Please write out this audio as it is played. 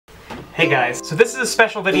Hey guys, so this is a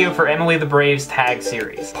special video for Emily the Brave's tag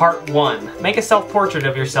series. Part 1. Make a self-portrait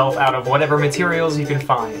of yourself out of whatever materials you can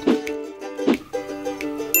find.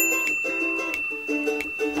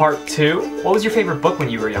 Part 2. What was your favorite book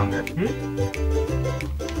when you were younger?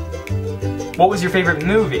 What was your favorite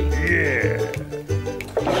movie? Yeah.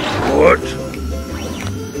 What?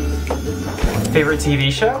 Favorite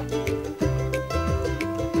TV show?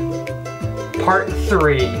 Part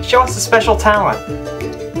 3. Show us a special talent.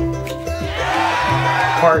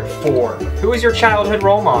 Part 4. Who is your childhood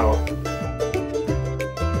role model?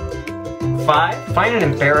 5. Find an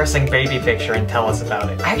embarrassing baby picture and tell us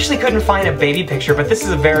about it. I actually couldn't find a baby picture, but this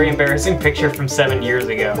is a very embarrassing picture from 7 years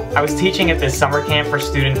ago. I was teaching at this summer camp for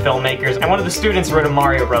student filmmakers, and one of the students wrote a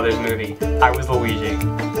Mario Brothers movie. I was Luigi.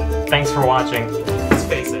 Thanks for watching. Let's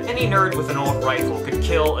face it, any nerd with an old rifle could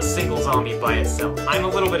kill a single zombie by itself. I'm a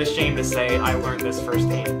little bit ashamed to say I learned this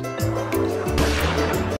firsthand.